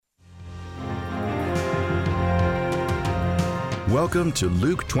Welcome to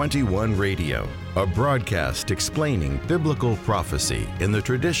Luke 21 Radio, a broadcast explaining biblical prophecy in the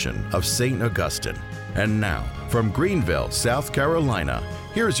tradition of St. Augustine. And now, from Greenville, South Carolina,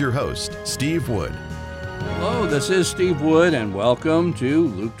 here's your host, Steve Wood. Hello, this is Steve Wood, and welcome to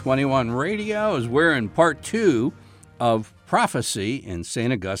Luke 21 Radio, as we're in part 2 of Prophecy in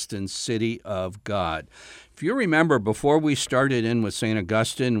St. Augustine's City of God. If you remember, before we started in with St.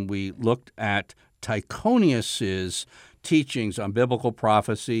 Augustine, we looked at Tychonius's teachings on biblical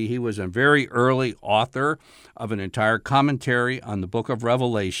prophecy. He was a very early author of an entire commentary on the book of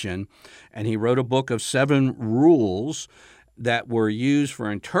Revelation, and he wrote a book of 7 rules that were used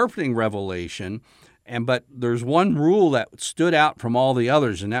for interpreting Revelation. But there's one rule that stood out from all the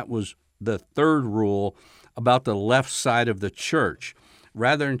others, and that was the third rule about the left side of the church.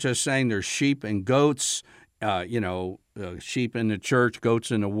 Rather than just saying there's sheep and goats, sheep in the church, goats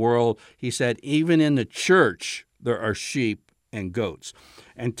in the world, he said even in the church there are sheep and goats.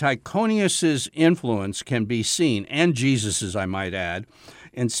 And Tychonius's influence can be seen, and Jesus's, I might add,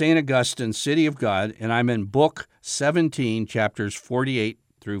 in St. Augustine's City of God, and I'm in Book 17, chapters 48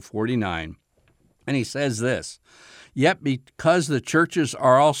 through 49. And he says this, "Yet because the churches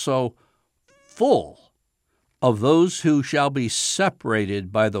are also full of those who shall be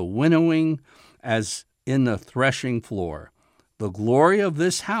separated by the winnowing as in the threshing floor, the glory of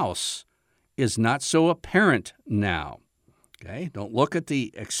this house is not so apparent now." Okay, don't look at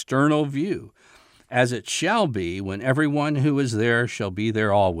the external view. "As it shall be when everyone who is there shall be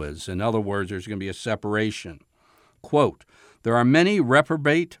there always." In other words, there's going to be a separation. Quote, "There are many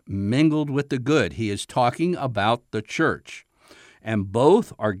reprobate mingled with the good." He is talking about the church. "And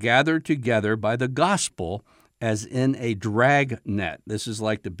both are gathered together by the gospel as in a drag net." This is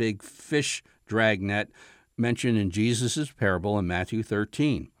like the big fish drag net mentioned in Jesus' parable in Matthew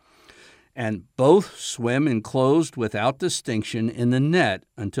 13. "And both swim enclosed without distinction in the net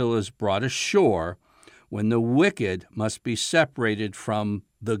until it is brought ashore, when the wicked must be separated from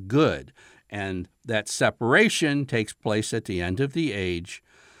the good." And that separation takes place at the end of the age,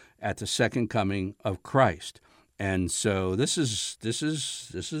 at the second coming of Christ. And so this is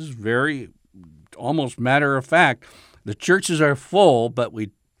very almost matter of fact. The churches are full, but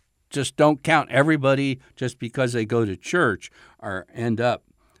we just don't count everybody just because they go to church or end up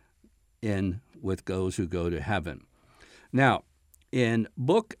in with those who go to heaven. Now, in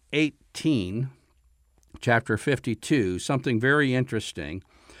Book 18, chapter 52, something very interesting.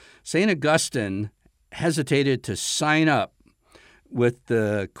 St. Augustine hesitated to sign up with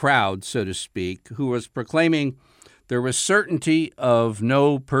the crowd, so to speak, who was proclaiming there was certainty of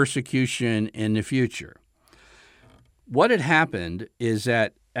no persecution in the future. What had happened is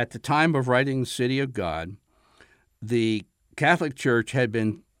that at the time of writing the City of God, the Catholic Church had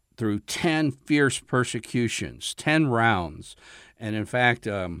been through 10 fierce persecutions, 10 rounds. And in fact,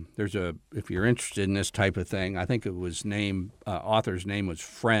 if you're interested in this type of thing, I think it was author's name was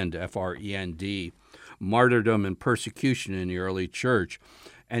Friend, F-R-E-N-D, Martyrdom and Persecution in the Early Church.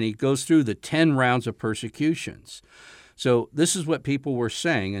 And he goes through the 10 rounds of persecutions. So this is what people were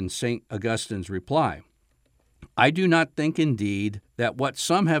saying in St. Augustine's reply. "I do not think indeed that what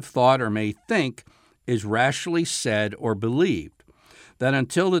some have thought or may think is rashly said or believed, that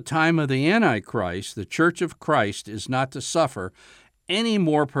until the time of the Antichrist, the Church of Christ is not to suffer any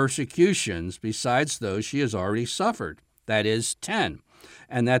more persecutions besides those she has already suffered, that is, 10,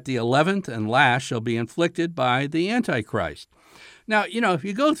 and that the 11th and last shall be inflicted by the Antichrist." Now, if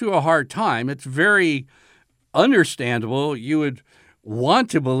you go through a hard time, it's very understandable. You would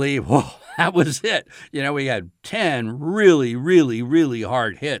want to believe, well, that was it. We had 10 really, really, really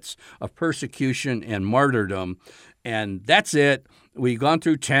hard hits of persecution and martyrdom, and that's it. We've gone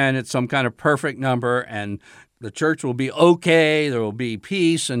through 10. It's some kind of perfect number, and the church will be okay. There will be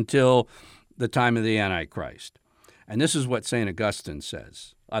peace until the time of the Antichrist. And this is what St. Augustine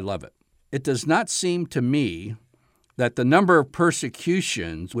says. I love it. "It does not seem to me that the number of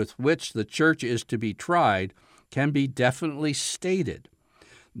persecutions with which the church is to be tried can be definitely stated.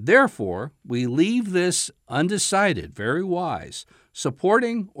 Therefore, we leave this undecided, very wise,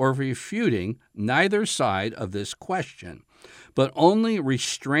 supporting or refuting neither side of this question, but only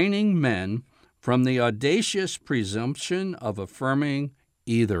restraining men from the audacious presumption of affirming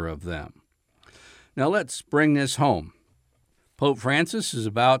either of them." Now let's bring this home. Pope Francis is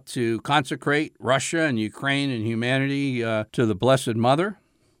about to consecrate Russia and Ukraine and humanity to the Blessed Mother.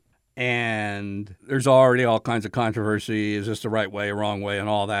 And there's already all kinds of controversy. Is this the right way, wrong way, and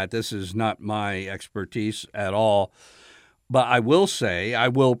all that? This is not my expertise at all. But I will say, I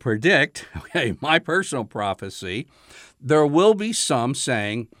will predict, my personal prophecy, there will be some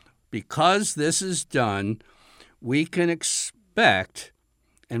saying, because this is done, we can expect,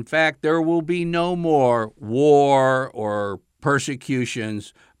 in fact, there will be no more war or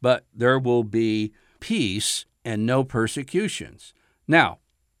persecutions, but there will be peace and no persecutions. Now,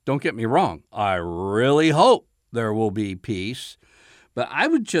 don't get me wrong. I really hope there will be peace, but I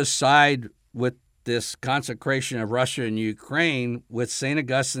would just side with this consecration of Russia and Ukraine with St.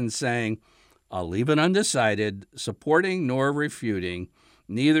 Augustine saying, I'll leave it undecided, supporting nor refuting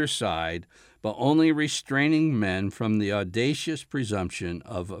neither side, but only restraining men from the audacious presumption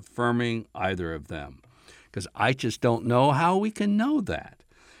of affirming either of them. Because I just don't know how we can know that.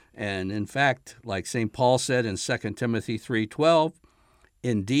 And in fact, like St. Paul said in 2 Timothy 3:12,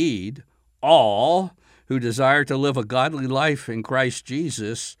 indeed, all who desire to live a godly life in Christ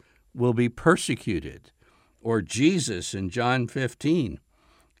Jesus will be persecuted. Or Jesus in John 15,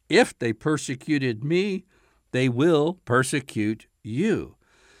 if they persecuted me, they will persecute you.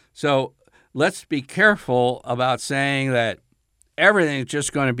 So let's be careful about saying that everything's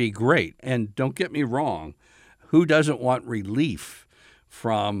just going to be great. And don't get me wrong, who doesn't want relief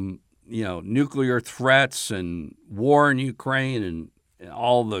from, nuclear threats and war in Ukraine and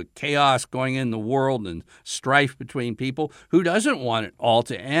all the chaos going in the world and strife between people? Who doesn't want it all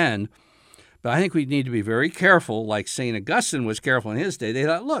to end? But I think we need to be very careful, like St. Augustine was careful in his day. They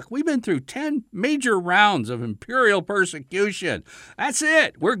thought, look, we've been through 10 major rounds of imperial persecution. That's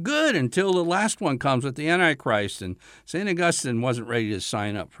it. We're good until the last one comes with the Antichrist. And St. Augustine wasn't ready to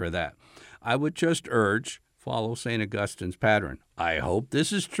sign up for that. I would just urge, follow St. Augustine's pattern. I hope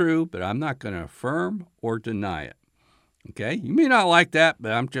this is true, but I'm not going to affirm or deny it. Okay? You may not like that,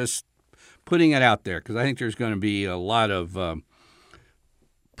 but I'm just putting it out there because I think there's going to be a lot of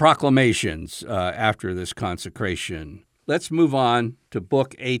proclamations after this consecration. Let's move on to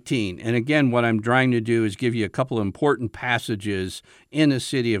Book 18. And again, what I'm trying to do is give you a couple of important passages in the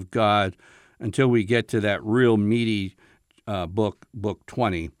City of God until we get to that real meaty book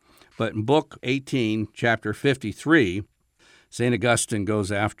 20. But in Book 18, chapter 53, St. Augustine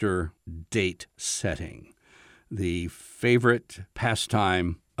goes after date setting, the favorite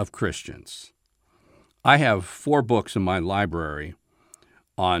pastime of Christians. I have 4 books in my library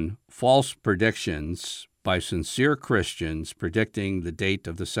on false predictions by sincere Christians predicting the date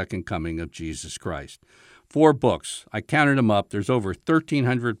of the second coming of Jesus Christ. 4 books. I counted them up. There's over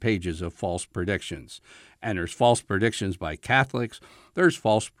 1,300 pages of false predictions. And there's false predictions by Catholics. There's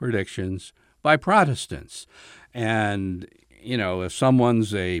false predictions by Protestants. And, if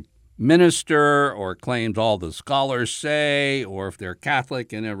someone's a minister or claims all the scholars say, or if they're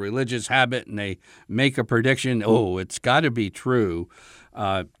Catholic in a religious habit and they make a prediction, it's got to be true.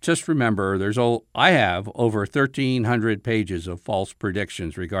 Just remember, I have over 1,300 pages of false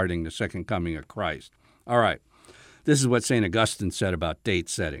predictions regarding the second coming of Christ. All right, this is what St. Augustine said about date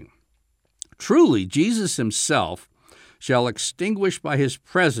setting. Truly, Jesus himself shall extinguish by his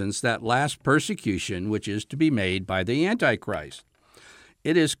presence that last persecution which is to be made by the Antichrist.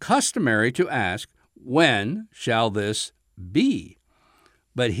 It is customary to ask, when shall this be?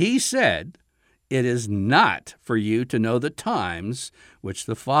 But he said, it is not for you to know the times which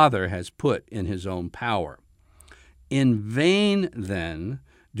the Father has put in his own power. In vain, then,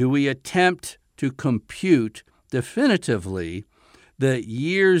 do we attempt to compute definitively the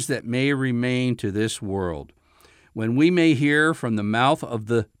years that may remain to this world, when we may hear from the mouth of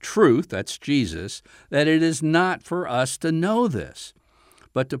the truth, that's Jesus, that it is not for us to know this,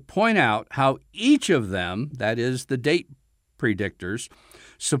 but to point out how each of them, that is, the date predictors,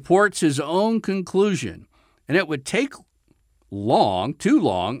 supports his own conclusion, and it would take too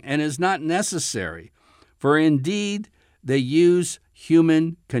long, and is not necessary. For indeed, they use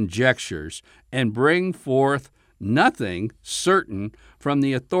human conjectures and bring forth nothing certain from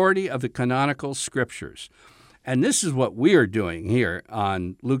the authority of the canonical scriptures. And this is what we are doing here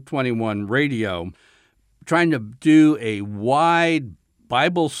on Luke 21 Radio, trying to do a wide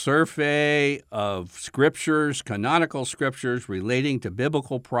Bible survey of scriptures, canonical scriptures relating to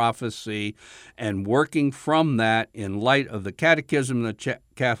biblical prophecy, and working from that in light of the Catechism of the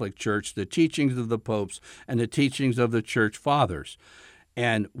Catholic Church, the teachings of the popes, and the teachings of the church fathers.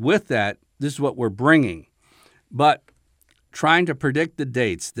 And with that, this is what we're bringing. But trying to predict the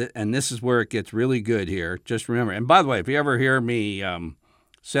dates, and this is where it gets really good here. Just remember, and by the way, if you ever hear me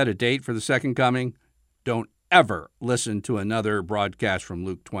set a date for the second coming, don't ever listen to another broadcast from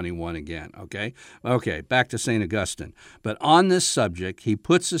Luke 21 again, okay? Okay, back to St. Augustine. But on this subject, he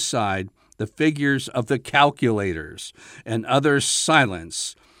puts aside the figures of the calculators and other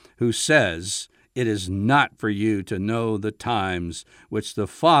silence who says, it is not for you to know the times which the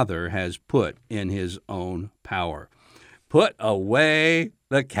Father has put in his own power. Put away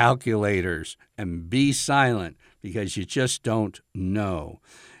the calculators and be silent, because you just don't know.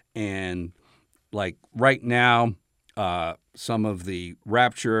 And like right now, some of the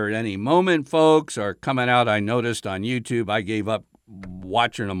rapture at any moment folks are coming out. I noticed on YouTube. I gave up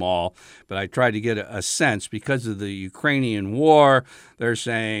watching them all, but I tried to get a sense because of the Ukrainian war. They're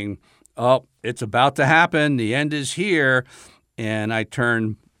saying, oh, it's about to happen. The end is here. And I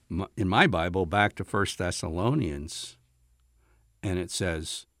turn in my Bible back to 1 Thessalonians, and it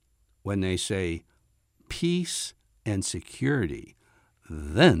says, when they say peace and security,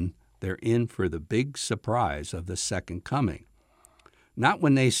 then they're in for the big surprise of the second coming. Not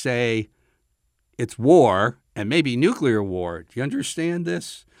when they say it's war and maybe nuclear war. Do you understand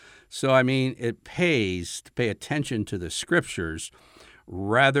this? So, I mean, it pays to pay attention to the scriptures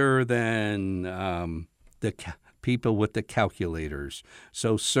rather than the people with the calculators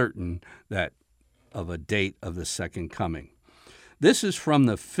so certain that of a date of the second coming. This is from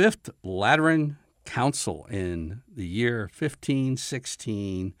the Fifth Lateran Council in the year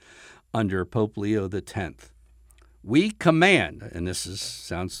 1516 under Pope Leo X. We command, and this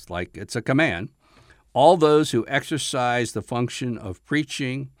sounds like it's a command, all those who exercise the function of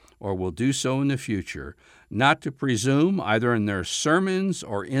preaching or will do so in the future, not to presume either in their sermons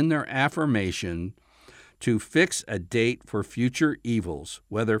or in their affirmation to fix a date for future evils,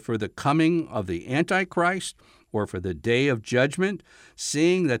 whether for the coming of the Antichrist or for the day of judgment,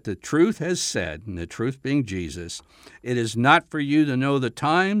 seeing that the truth has said, and the truth being Jesus, it is not for you to know the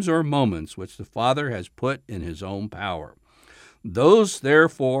times or moments which the Father has put in his own power. Those,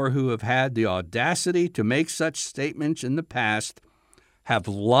 therefore, who have had the audacity to make such statements in the past have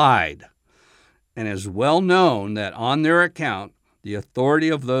lied, and it is well known that on their account the authority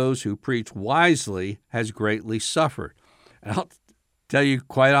of those who preach wisely has greatly suffered. And I'll tell you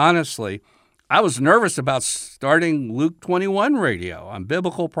quite honestly, I was nervous about starting Luke 21 radio on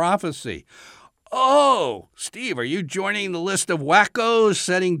biblical prophecy. Oh, Steve, are you joining the list of wackos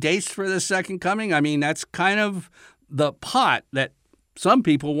setting dates for the second coming? I mean, that's kind of the pot that some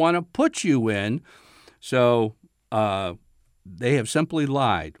people want to put you in. So they have simply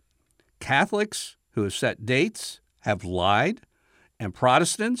lied. Catholics who have set dates have lied, and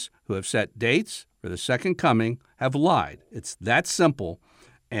Protestants who have set dates for the second coming have lied. It's that simple,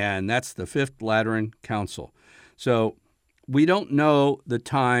 and that's the Fifth Lateran Council. So we don't know the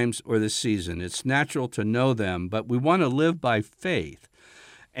times or the season. It's natural to know them, but we want to live by faith.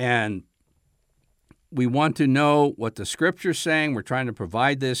 And we want to know what the Scripture's saying. We're trying to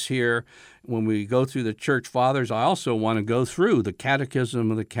provide this here. When we go through the Church Fathers, I also want to go through the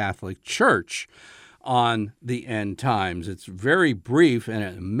Catechism of the Catholic Church on the end times. It's very brief, and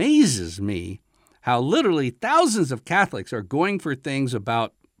it amazes me how literally thousands of Catholics are going for things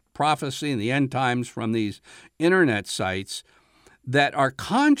about prophecy and the end times from these internet sites that are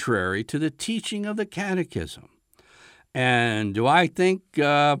contrary to the teaching of the Catechism. And do I think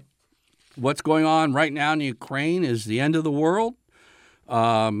what's going on right now in Ukraine is the end of the world?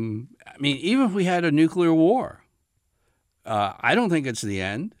 I mean, even if we had a nuclear war, I don't think it's the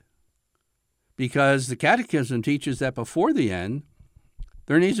end, because the Catechism teaches that before the end,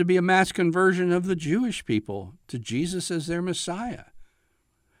 there needs to be a mass conversion of the Jewish people to Jesus as their Messiah.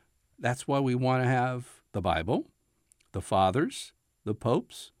 That's why we want to have the Bible, the Fathers, the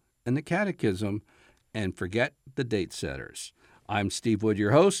Popes, and the Catechism, and forget the date setters. I'm Steve Wood,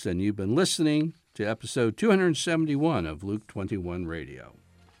 your host, and you've been listening to episode 271 of Luke 21 Radio.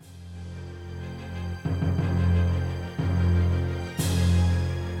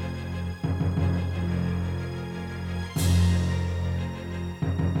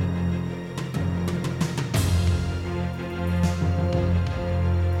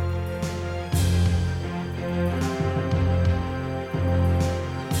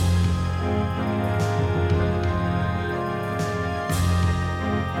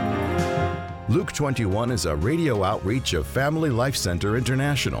 Luke 21 is a radio outreach of Family Life Center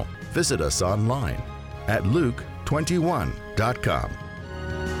International. Visit us online at luke21.com.